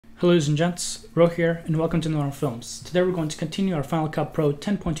Hello ladies and gents, Ro here and welcome to NOandROfilms. Today we're going to continue our Final Cut Pro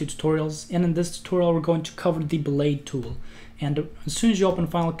 10.2 tutorials, and in this tutorial we're going to cover the blade tool. And as soon as you open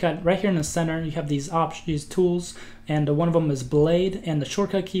Final Cut, right here in the center you have these tools, and one of them is blade, and the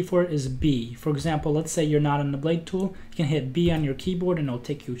shortcut key for it is B. For example, let's say you're not in the blade tool, you can hit B on your keyboard and it'll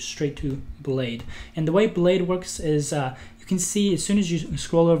take you straight to blade. And the way blade works is you can see as soon as you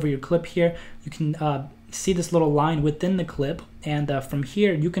scroll over your clip here, you can see this little line within the clip, and from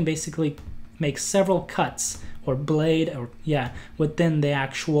here you can basically make several cuts or blade or within the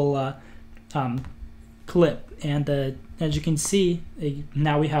actual clip. And as you can see,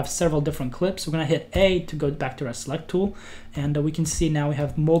 now we have several different clips. We're going to hit A to go back to our select tool, and we can see now we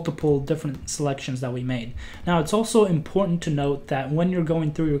have multiple different selections that we made. Now it's also important to note that when you're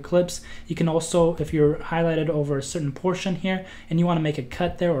going through your clips, you can also, if you're highlighted over a certain portion here and you want to make a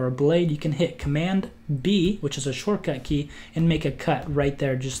cut there or a blade, you can hit Command B, which is a shortcut key, and make a cut right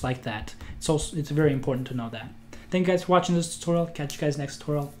there just like that. It's very important to know that. Thank you guys for watching this tutorial. Catch you guys next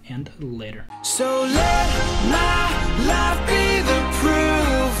tutorial and later. So let my